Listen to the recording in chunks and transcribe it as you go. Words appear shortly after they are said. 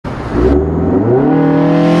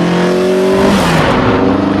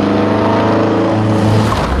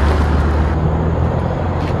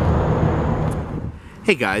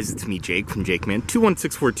Hey guys, it's me Jake from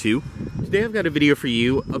JakeMan21642. Today I've got a video for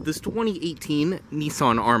you of this 2018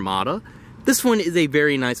 Nissan Armada. This one is a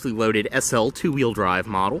very nicely loaded SL two-wheel drive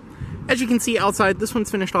model. As you can see outside, this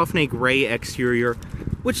one's finished off in a gray exterior,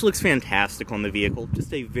 which looks fantastic on the vehicle.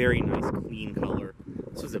 Just a very nice clean color.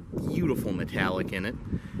 This was a beautiful metallic in it.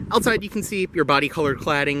 Outside you can see your body colored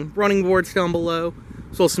cladding, running boards down below,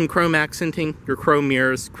 as well as some chrome accenting, your chrome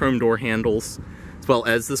mirrors, chrome door handles, as well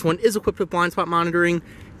as this one is equipped with blind spot monitoring.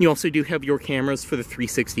 You also do have your cameras for the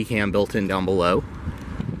 360 cam built in down below.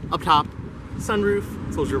 Up top, sunroof,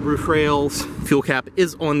 as well as your roof rails. Fuel cap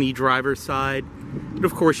is on the driver's side. And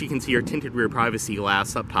of course you can see your tinted rear privacy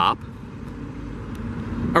glass up top.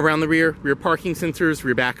 Around the rear parking sensors,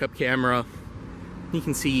 rear backup camera. You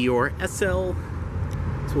can see your SL,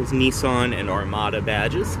 as well as Nissan and Armada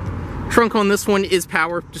badges. Trunk on this one is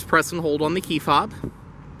power. Just press and hold on the key fob.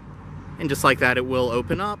 And just like that, it will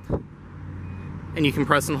open up. And you can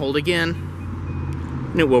press and hold again,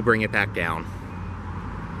 and it will bring it back down.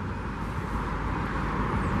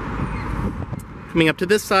 Coming up to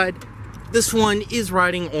this side, this one is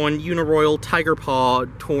riding on Uniroyal Tiger Paw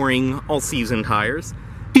Touring all-season tires.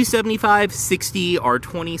 275/60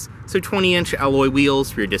 R20s, so 20-inch alloy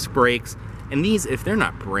wheels, rear disc brakes. And these, if they're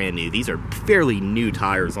not brand new, these are fairly new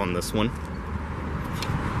tires on this one.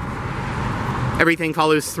 Everything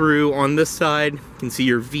follows through on this side. You can see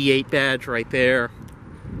your V8 badge right there.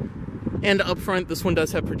 And up front, this one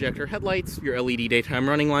does have projector headlights, your LED daytime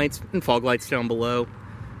running lights, and fog lights down below,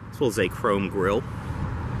 as well as a chrome grille.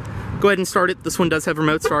 Go ahead and start it. This one does have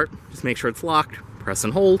remote start. Just make sure it's locked. Press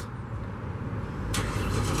and hold.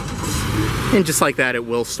 And just like that, it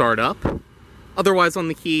will start up. Otherwise, on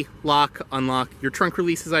the key, lock, unlock, your trunk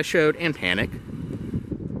release as I showed, and panic.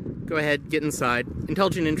 Go ahead, get inside.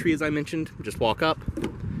 Intelligent entry, as I mentioned, just walk up,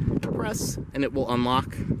 press, and it will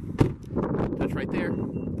unlock. Touch right there,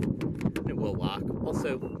 and it will lock.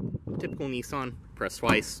 Also, typical Nissan, press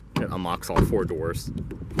twice, and it unlocks all four doors.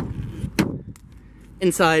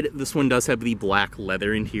 Inside, this one does have the black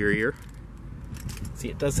leather interior. See,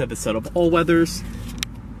 it does have a set of all-weathers.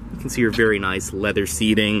 You can see your very nice leather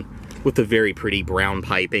seating with the very pretty brown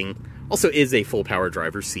piping. Also is a full power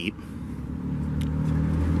driver's seat.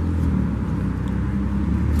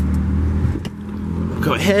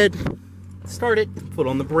 Go ahead, start it, foot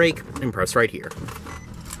on the brake, and press right here.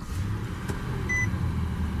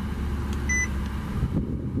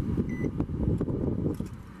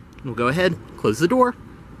 We'll go ahead, close the door.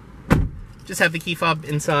 Just have the key fob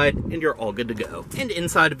inside, and you're all good to go. And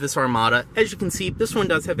inside of this Armada, as you can see, this one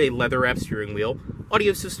does have a leather-wrapped steering wheel,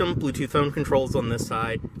 audio system, Bluetooth phone controls on this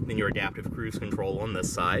side, then your adaptive cruise control on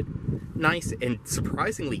this side. Nice and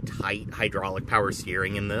surprisingly tight hydraulic power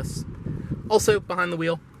steering in this. Also, behind the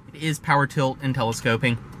wheel, it is power tilt and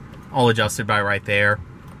telescoping, all adjusted by right there.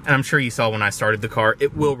 And I'm sure you saw when I started the car,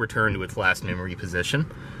 it will return to its last memory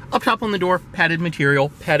position. Up top on the door, padded material,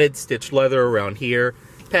 padded stitched leather around here,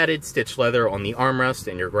 padded stitched leather on the armrest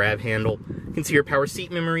and your grab handle. You can see your power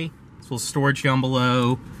seat memory, as well as storage down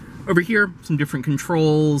below. Over here, some different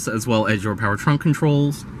controls, as well as your power trunk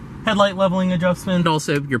controls. Headlight leveling adjustment,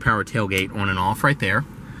 also your power tailgate on and off right there.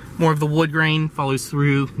 More of the wood grain follows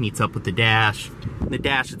through, meets up with the dash. The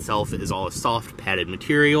dash itself is all a soft padded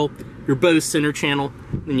material. Your Bose center channel,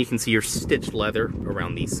 then you can see your stitched leather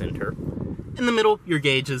around the center. In the middle, your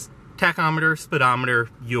gauges, tachometer, speedometer,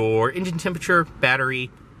 your engine temperature,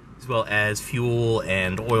 battery, as well as fuel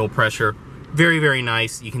and oil pressure. Very, very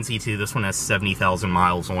nice. You can see too, this one has 70,000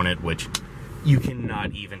 miles on it, which you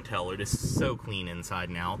cannot even tell. It is so clean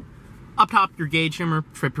inside now. Up top, your gauge dimmer,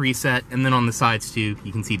 trip reset, and then on the sides too,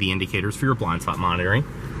 you can see the indicators for your blind spot monitoring.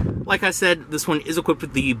 Like I said, this one is equipped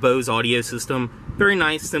with the Bose audio system. Very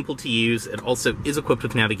nice, simple to use. It also is equipped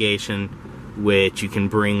with navigation, which you can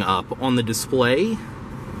bring up on the display.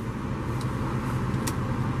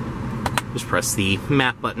 Just press the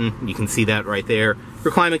map button. You can see that right there.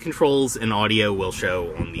 Your climate controls and audio will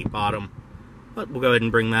show on the bottom. But we'll go ahead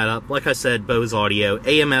and bring that up. Like I said, Bose audio,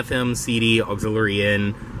 AM, FM, CD, auxiliary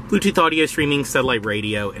in, Bluetooth audio streaming, satellite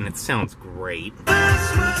radio, and it sounds great.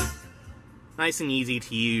 Nice and easy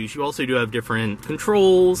to use. You also do have different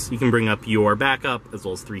controls. You can bring up your backup, as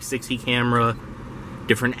well as 360 camera,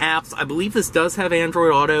 different apps. I believe this does have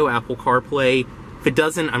Android Auto, Apple CarPlay. If it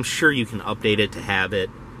doesn't, I'm sure you can update it to have it.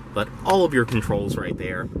 But all of your controls right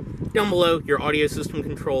there. Down below, your audio system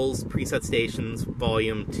controls, preset stations,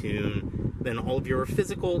 volume, tune, then all of your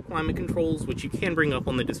physical climate controls, which you can bring up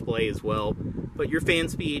on the display as well. But your fan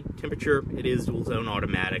speed, temperature, it is dual zone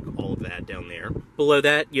automatic, all of that down there. Below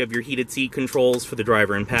that, you have your heated seat controls for the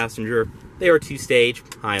driver and passenger, They are two-stage,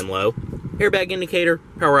 high and low. Airbag indicator,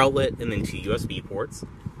 power outlet, and then two USB ports.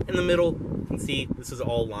 In the middle, you can see this is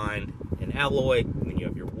all lined in alloy, and then you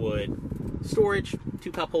have your wood. Storage,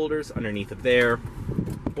 two cup holders underneath of there.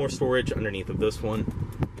 More storage underneath of this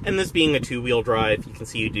one. And this being a two-wheel drive, you can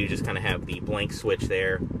see you do just kind of have the blank switch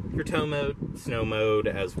there. Your tow mode, snow mode,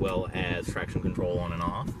 as well as traction control on and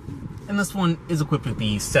off. And this one is equipped with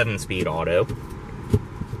the 7-speed auto.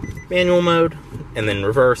 Manual mode, and then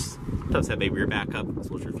reverse. It does have a rear backup, as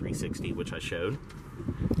well as your 360, which I showed.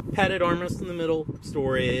 Padded armrest in the middle,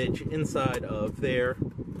 storage inside of there,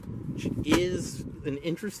 which is an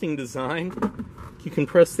interesting design. You can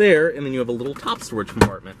press there, and then you have a little top storage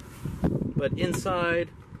compartment. But inside,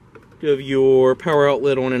 you have your power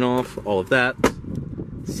outlet on and off, all of that.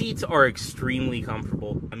 Seats are extremely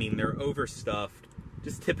comfortable. I mean, they're overstuffed.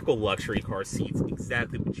 Just typical luxury car seats,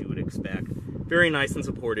 exactly what you would expect. Very nice and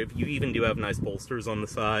supportive. You even do have nice bolsters on the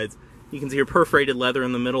sides. You can see your perforated leather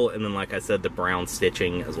in the middle, and then, like I said, the brown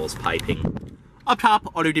stitching as well as piping. Up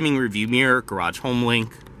top, auto-dimming review mirror, garage home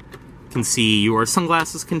link. You can see your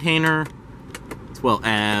sunglasses container, as well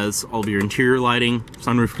as all of your interior lighting,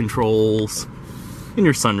 sunroof controls, and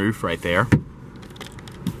your sunroof right there.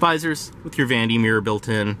 Visors with your vanity mirror built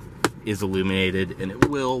in is illuminated, and it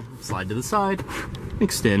will slide to the side,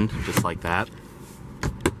 extend just like that.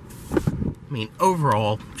 I mean,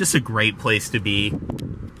 overall, just a great place to be.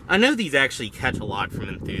 I know these actually catch a lot from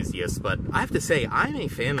enthusiasts, but I have to say, I'm a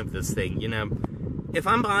fan of this thing. You know, if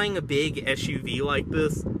I'm buying a big SUV like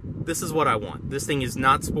this, this is what I want. This thing is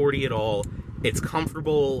not sporty at all. It's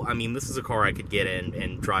comfortable. I mean, this is a car I could get in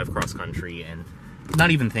and drive cross-country and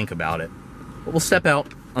not even think about it. But we'll step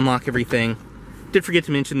out, unlock everything. Did forget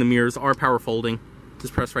to mention the mirrors are power folding.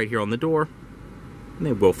 Just press right here on the door, and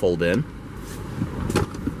they will fold in.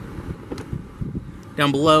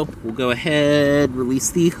 Down below, we'll go ahead,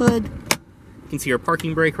 release the hood. You can see our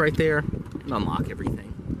parking brake right there, and unlock everything.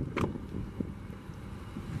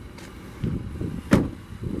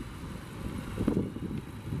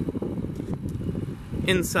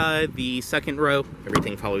 Inside the second row,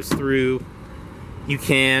 everything follows through. You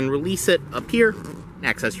can release it up here and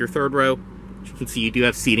access your third row. As you can see, you do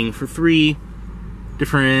have seating for 3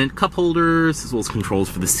 different cup holders, as well as controls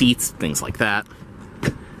for the seats, things like that.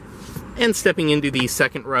 And stepping into the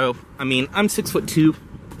second row, I mean, I'm 6'2".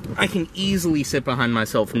 I can easily sit behind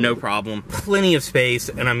myself, no problem. Plenty of space,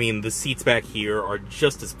 and I mean, the seats back here are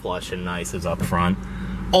just as plush and nice as up front.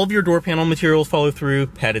 All of your door panel materials follow through,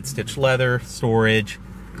 padded stitched leather, storage,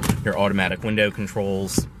 your automatic window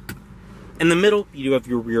controls. In the middle, you do have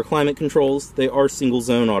your rear climate controls. They are single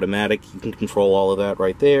zone automatic. You can control all of that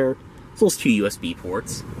right there. As well as 2 USB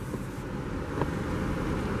ports.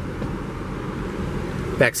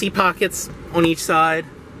 Back seat pockets on each side,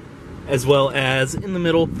 as well as in the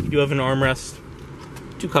middle, you do have an armrest,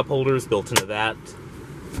 2 cup holders built into that.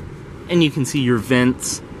 And you can see your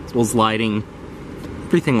vents, as well as lighting,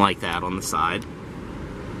 everything like that on the side.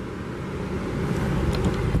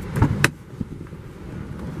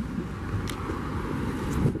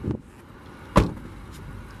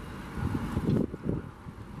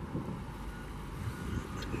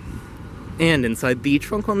 And inside the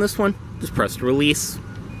trunk on this one, just press to release.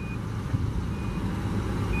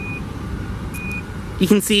 You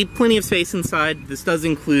can see plenty of space inside. This does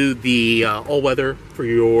include the all-weather for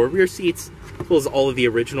your rear seats, as well as all of the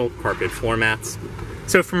original carpeted floor mats.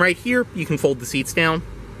 So from right here, you can fold the seats down.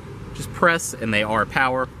 Just press, and they are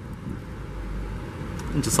power.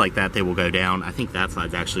 And just like that, they will go down. I think that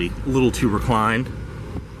side's actually a little too reclined.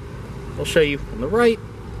 I'll show you on the right.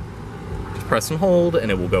 Just press and hold, and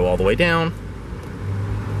it will go all the way down.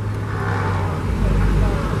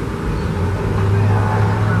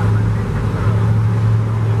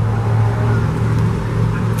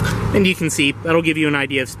 And you can see, that'll give you an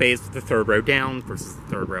idea of space with the third row down versus the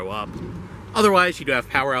third row up. Otherwise, you do have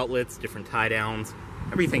power outlets, different tie downs,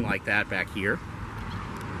 everything like that back here.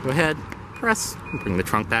 Go ahead, press, and bring the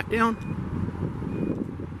trunk back down.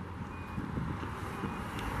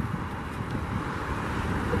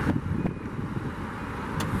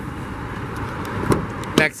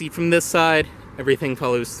 Back seat from this side, everything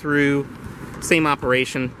follows through. Same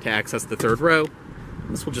operation to access the third row.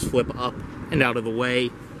 This will just flip up and out of the way.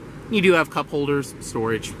 You do have cup holders,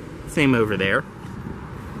 storage, same over there.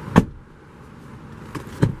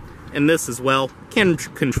 And this as well can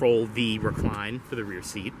control the recline for the rear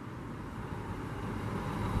seat.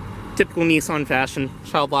 Typical Nissan fashion,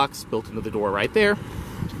 child locks built into the door right there.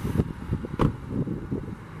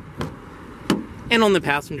 And on the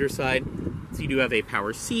passenger side, so you do have a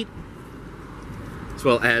power seat, as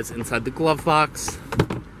well as inside the glove box,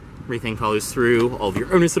 Everything follows through, all of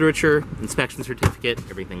your owner's literature, inspection certificate,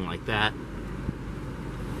 everything like that.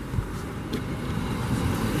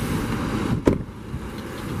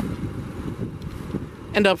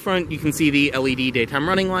 And up front, you can see the LED daytime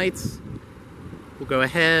running lights. We'll go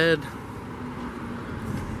ahead,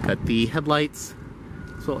 cut the headlights,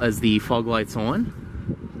 as well as the fog lights on.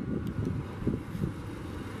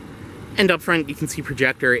 And up front, you can see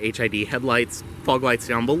projector HID headlights, fog lights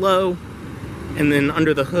down below, and then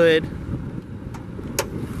under the hood,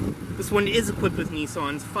 this one is equipped with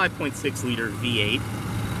Nissan's 5.6-liter V8.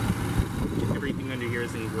 Everything under here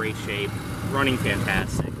is in great shape, running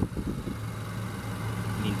fantastic.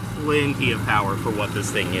 I mean, plenty of power for what this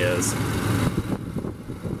thing is.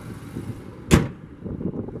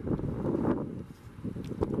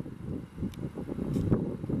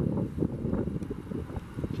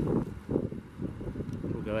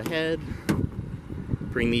 We'll go ahead,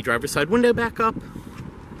 bring the driver's side window back up,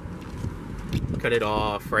 cut it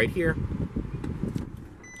off right here,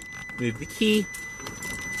 move the key,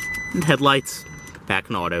 and headlights back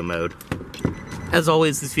in auto mode. As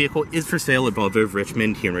always, this vehicle is for sale at Volvo of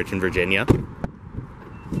Richmond here in Richmond, Virginia.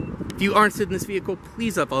 If you aren't interested in this vehicle,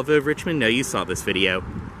 please let Volvo of Richmond know you saw this video.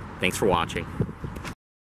 Thanks for watching.